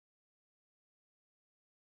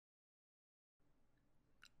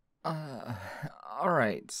Uh,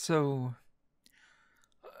 alright, so,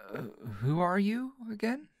 uh, who are you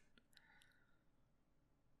again?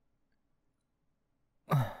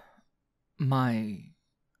 My,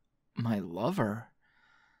 my lover?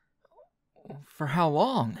 For how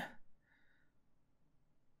long?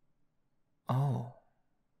 Oh,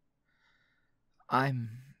 I'm,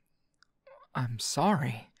 I'm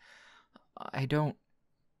sorry. I don't,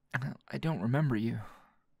 I don't remember you.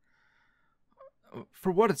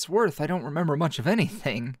 For what it's worth, I don't remember much of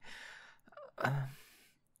anything. Uh,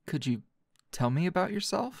 could you tell me about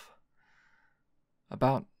yourself?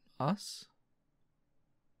 About us?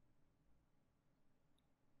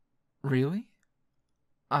 Really?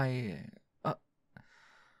 I, uh,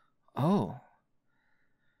 oh,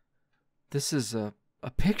 this is a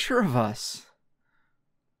picture of us.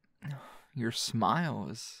 Your smile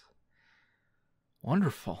is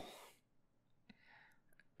wonderful.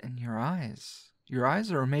 And your eyes. Your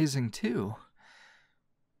eyes are amazing too.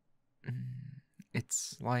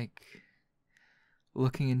 It's like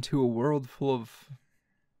looking into a world full of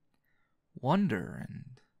wonder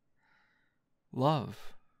and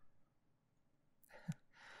love.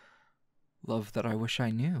 Love that I wish I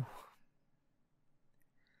knew.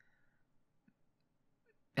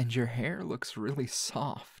 And your hair looks really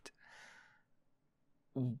soft.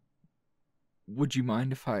 Would you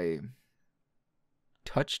mind if I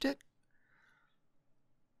touched it?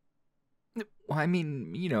 Well, I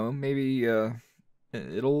mean, maybe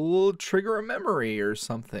it'll trigger a memory or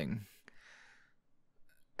something.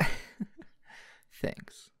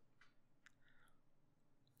 Thanks.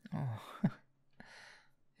 Oh,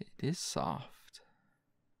 it is soft.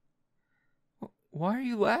 Why are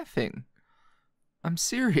you laughing? I'm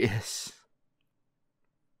serious.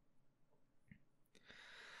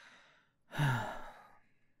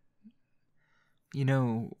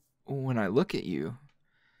 When I look at you,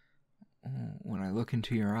 when I look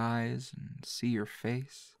into your eyes and see your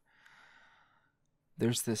face,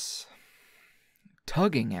 there's this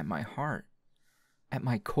tugging at my heart, at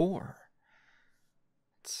my core.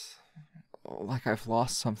 It's like I've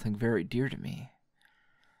lost something very dear to me.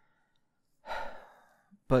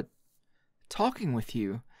 But talking with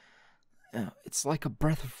you, it's like a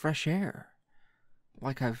breath of fresh air.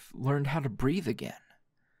 Like I've learned how to breathe again.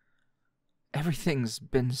 Everything's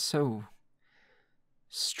been so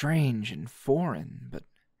strange and foreign, but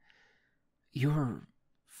you're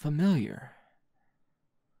familiar.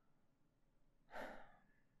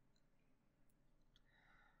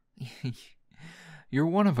 You're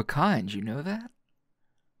one of a kind, you know that?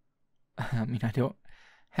 I mean, I don't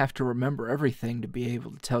have to remember everything to be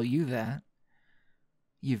able to tell you that.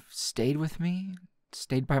 You've stayed with me,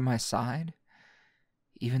 stayed by my side,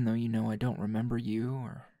 even though you know I don't remember you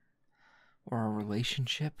or our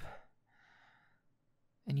relationship.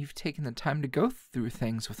 And you've taken the time to go through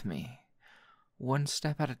things with me, one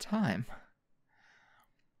step at a time.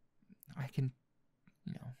 I can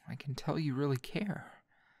tell you really care.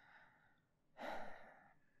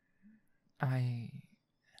 I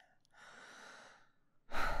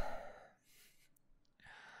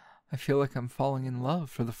feel like I'm falling in love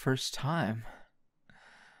for the first time.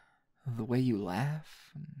 The way you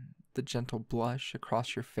laugh, and the gentle blush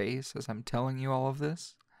across your face as I'm telling you all of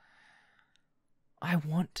this. I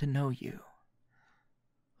want to know you.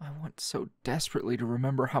 I want so desperately to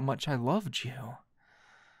remember how much I loved you.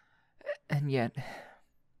 And yet,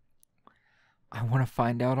 I want to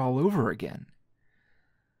find out all over again.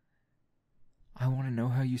 I want to know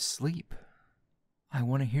how you sleep. I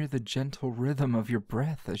want to hear the gentle rhythm of your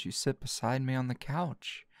breath as you sit beside me on the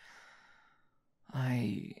couch.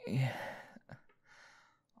 I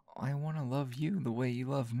want to love you the way you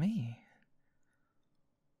love me.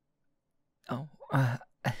 Oh,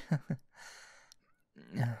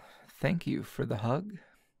 thank you for the hug.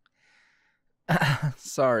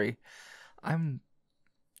 Sorry, I'm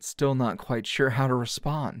still not quite sure how to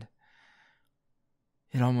respond.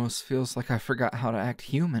 It almost feels like I forgot how to act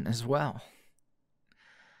human as well.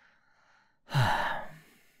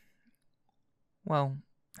 Well,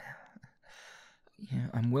 yeah,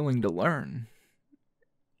 I'm willing to learn.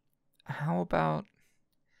 How about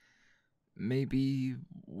maybe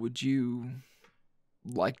would you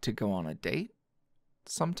like to go on a date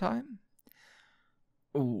sometime?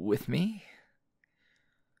 With me?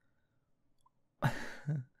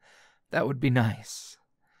 That would be nice.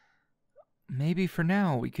 Maybe for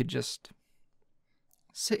now we could just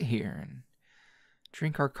sit here and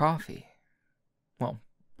drink our coffee. Well,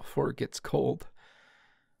 before it gets cold.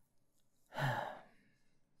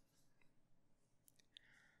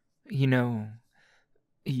 You know,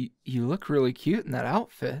 you look really cute in that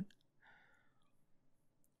outfit.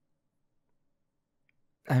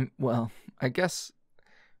 Well, I guess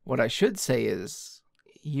what I should say is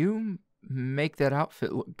you make that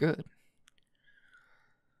outfit look good.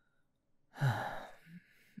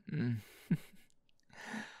 Mm.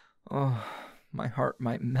 Oh, my heart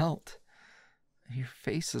might melt. Your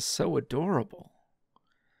face is so adorable.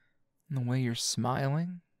 And the way you're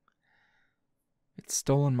smiling, it's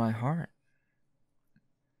stolen my heart.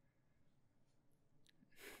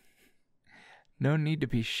 No need to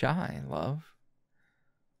be shy, love.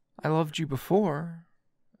 I loved you before,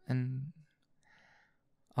 and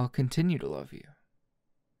I'll continue to love you.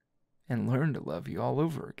 And learn to love you all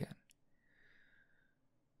over again.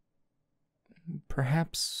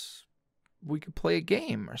 Perhaps we could play a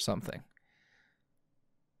game or something.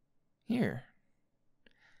 Here.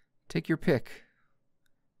 Take your pick.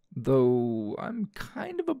 Though I'm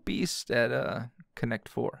kind of a beast at Connect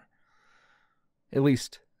 4. At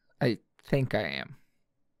least, I think I am.